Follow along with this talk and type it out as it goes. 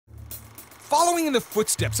Following in the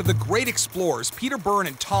footsteps of the great explorers Peter Byrne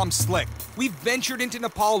and Tom Slick, we ventured into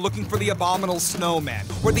Nepal looking for the abominable snowman,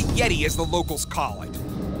 or the Yeti as the locals call it.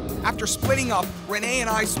 After splitting up, Renee and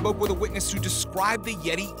I spoke with a witness who described the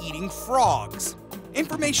Yeti eating frogs.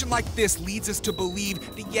 Information like this leads us to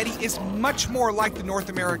believe the Yeti is much more like the North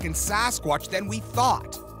American Sasquatch than we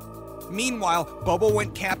thought. Meanwhile, Bobo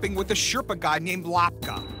went camping with a Sherpa guide named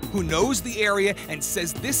Lapka, who knows the area and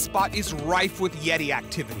says this spot is rife with Yeti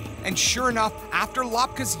activity. And sure enough, after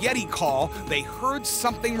Lapka's Yeti call, they heard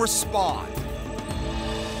something respond.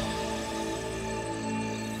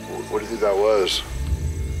 What do you think that was?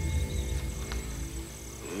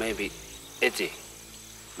 Maybe Yeti.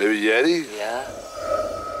 Maybe Yeti? Yeah.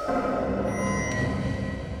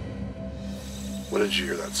 When did you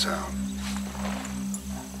hear that sound?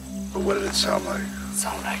 But what did it sound like?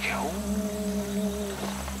 Sound like a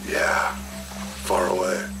Yeah, far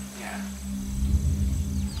away. Yeah.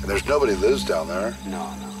 And there's nobody lives down there.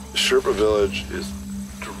 No. The Sherpa village is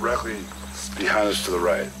directly behind us to the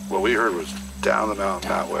right. What we heard was down the mountain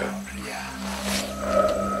that way. Yeah.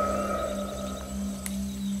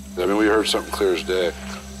 I mean, we heard something clear as day.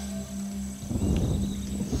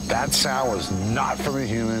 That sound was not from a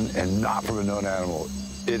human and not from a known animal.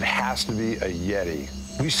 It has to be a Yeti.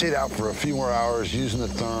 We stayed out for a few more hours using the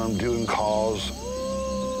therm, doing calls,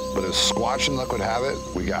 but as Squatch and Luck would have it,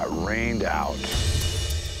 we got rained out.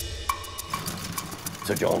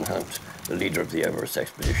 So John Hunt, the leader of the Everest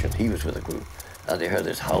expedition, he was with a group, and they heard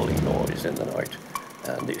this howling noise in the night,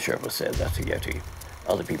 and the Sherpa said, that's a Yeti.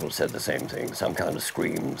 Other people said the same thing, some kind of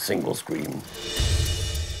scream, single scream.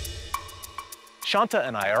 Shanta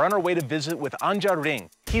and I are on our way to visit with Anja Ring.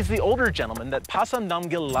 He's the older gentleman that Pasam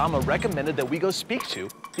Namgyal Lama recommended that we go speak to,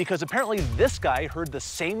 because apparently this guy heard the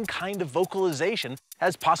same kind of vocalization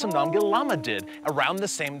as Pasam Namgyal Lama did around the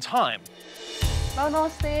same time.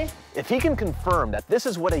 If he can confirm that this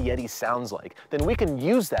is what a Yeti sounds like, then we can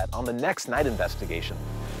use that on the next night investigation.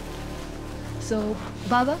 So,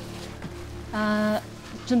 Baba,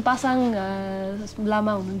 जुन पासाङ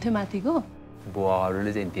लामा हुनुहुन्थ्यो माथिको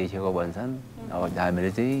बुवाहरूले चाहिँ देखेको भन्छन् अब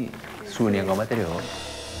हामीले चाहिँ सुनेको मात्रै हो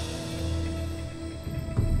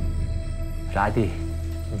राति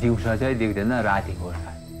दिउँसो चाहिँ देख्दैन रातिको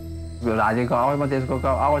रातिको आवाजमा त्यसको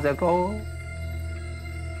आवाज आएको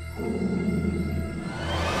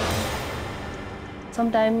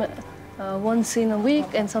sometime once in a week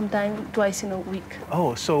and sometime twice in a week.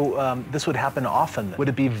 Oh, so this would happen often. Would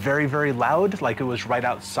it be very, very loud, like it was right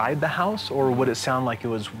outside the house, or would it sound like it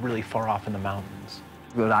was really far off in the mountains?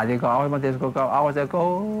 रातिको आवाजमा त्यसको आवाज आएको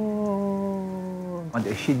अन्त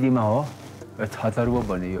सिद्धीमा हो छतरको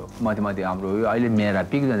भन्यो माथि माथि हाम्रो अहिले मेरा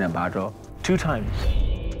पिक्दैन बाटो 2 times.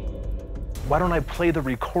 Why don't I play the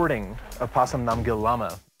recording of Pasam Namgyal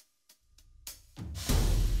Lama?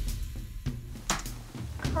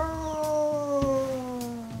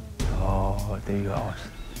 There you go.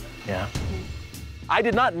 Yeah. I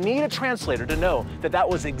did not need a translator to know that that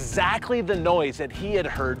was exactly the noise that he had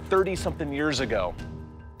heard 30-something years ago.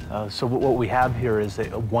 So what we have here is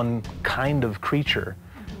one kind of creature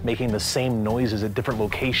making the same noises at different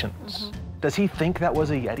locations. Does he think that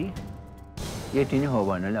was a Yeti? Yeti नै हो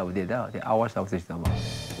भन्नाले अब त्यो आवाज आउँछ त्यस्तोमा.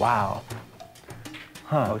 Wow.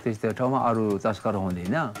 Huh. त्यस्तो ठाउँमा अरु तस्कर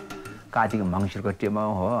हुँदैन. काटिको मांसको टेमा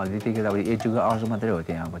हो अनि त्यतिखेर अब यतिको आवाज मात्रै हो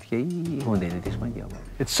त्यहाँ अब केही हुँदैन त्यसमा नि अब.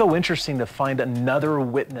 It's so interesting to find another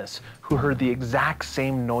witness who heard the exact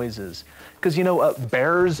same noises. Because, you know,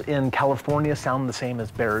 bears in California sound the same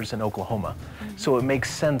as bears in Oklahoma. So it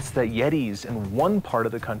makes sense that Yetis in one part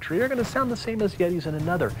of the country are going to sound the same as Yetis in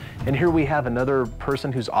another. And here we have another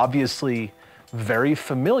person who's obviously very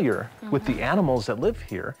familiar with the animals that live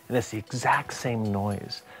here, and it's the exact same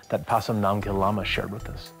noise that Pasam Namgyal Lama shared with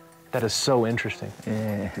us. That is so interesting.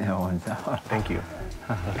 Thank you.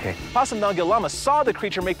 Okay. Pasam Namgyal Lama saw the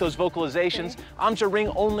creature make those vocalizations. Amja Ring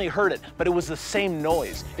only heard it, but it was the same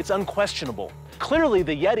noise. It's unquestionable. Clearly,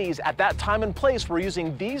 the Yetis at that time and place were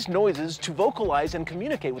using these noises to vocalize and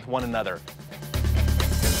communicate with one another.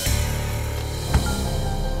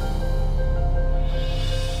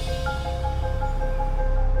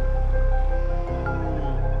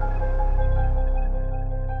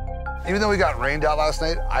 Even though we got rained out last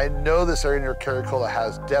night, I know this area near Caracola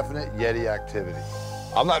has definite Yeti activity.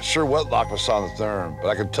 I'm not sure what Lachlan saw on the therm, but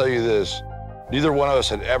I can tell you this. Neither one of us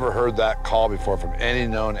had ever heard that call before from any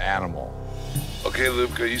known animal. Okay,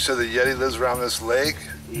 Luca, you said the Yeti lives around this lake?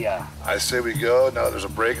 Yeah. I say we go, now that there's a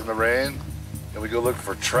break in the rain, and we go look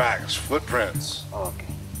for tracks, footprints. Okay.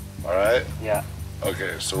 All right? Yeah.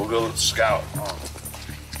 Okay, so we'll go scout.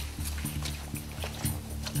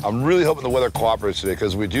 I'm really hoping the weather cooperates today,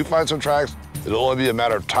 because if we do find some tracks, It'll only be a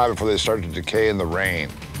matter of time before they start to decay in the rain.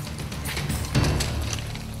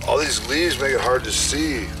 All these leaves make it hard to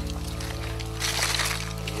see.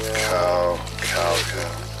 Yeah. Cow.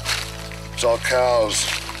 It's all cows.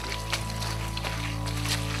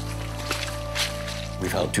 We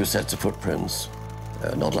found 2 sets of footprints,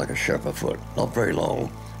 not like a Sherpa foot, not very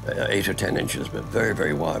long, 8 or 10 inches, but very,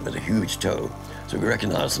 very wide with a huge toe. So we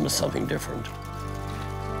recognize them as something different.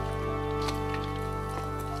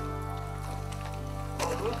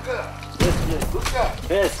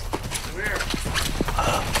 Yes. Come here.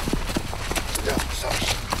 Yeah, stop.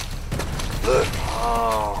 Look.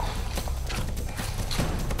 Oh.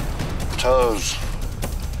 Toes.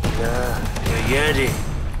 Yeah, Yeti.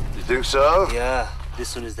 You think so? Yeah,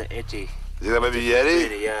 this one is the Yeti. You think that might be Yeti?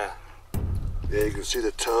 Yeti, yeah. Yeah, you can see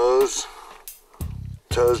the toes.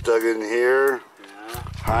 Toes dug in here. Yeah.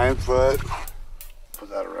 Hind foot. Put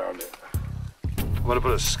that around it. I'm gonna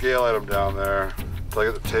put a scale item down there until I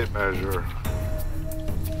get the tape measure.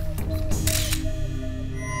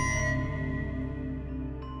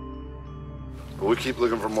 But we keep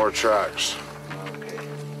looking for more tracks. Okay.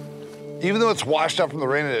 Even though it's washed out from the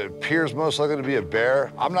rain and it appears most likely to be a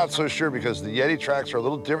bear, I'm not so sure because the Yeti tracks are a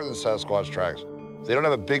little different than Sasquatch tracks. They don't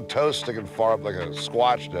have a big toe sticking far up like a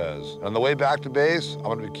Squatch does. And on the way back to base, I'm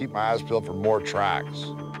gonna keep my eyes peeled for more tracks.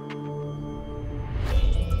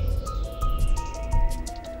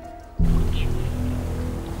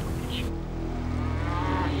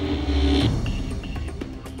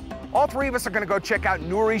 All 3 of us are gonna go check out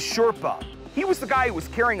Nuri's Sherpa. He was the guy who was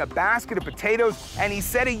carrying a basket of potatoes, and he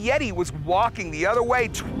said a Yeti was walking the other way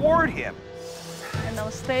toward him.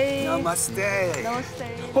 Namaste. Namaste.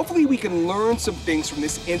 Namaste. Hopefully we can learn some things from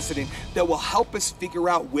this incident that will help us figure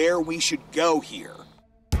out where we should go here.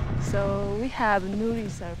 So we have Nuri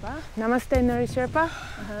Sherpa. Namaste, Nuri Sherpa.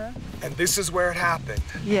 And this is where it happened.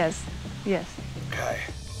 Yes, yes. Okay.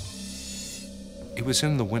 It was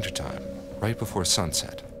in the wintertime, right before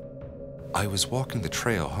sunset. I was walking the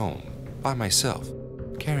trail home by myself,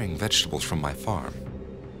 carrying vegetables from my farm.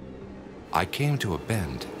 I came to a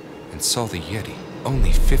bend and saw the Yeti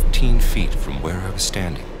only 15 feet from where I was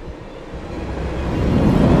standing.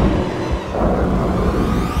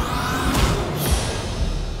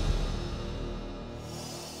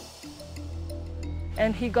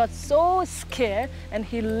 And he got so scared and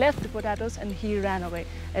he left the potatoes and he ran away.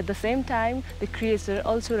 At the same time, the creature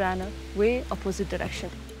also ran away opposite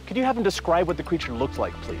direction. Could you have him describe what the creature looked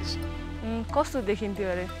like, please? कस्तो देखिन्थ्यो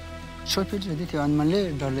अरे? सफेद जति थियो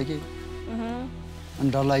अनुमानले डर लाग्यो अनि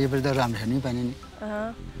डर लागेपछि त राम्रो हेर्नै पाएन नि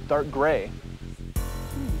Dark gray.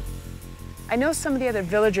 I know some of the other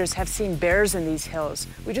villagers have seen bears in these hills.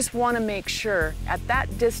 We just want to make sure, at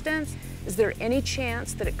that distance, is there any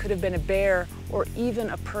chance that it could have been a bear or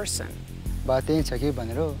even a person? बा त्यही छ कि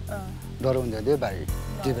भनेर डराउँदै थियो भाइ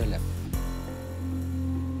टिभीले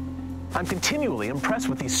I'm continually impressed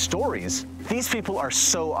with these stories. These people are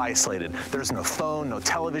so isolated. There's no phone, no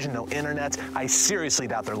television, no internet. I seriously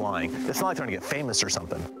doubt they're lying. It's not like they're gonna get famous or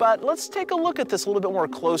something. But let's take a look at this a little bit more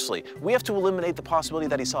closely. We have to eliminate the possibility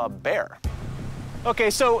that he saw a bear. Okay,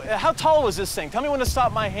 so how tall was this thing? Tell me when to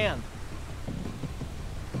stop my hand.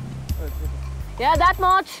 Yeah, that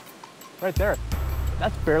much. Right there.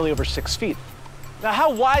 That's barely over 6 feet. Now,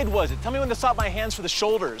 how wide was it? Tell me when to stop my hands for the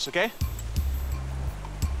shoulders, okay?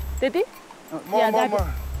 Did he?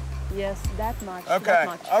 More. Yes, that much. Okay, That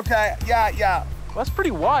much. okay, yeah. Well, that's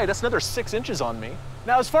pretty wide. That's another 6 inches on me.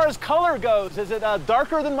 Now, as far as color goes, is it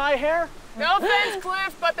darker than my hair? No offense,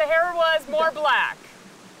 Cliff, but the hair was more black.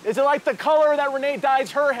 Is it like the color that Renee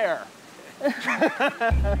dyes her hair?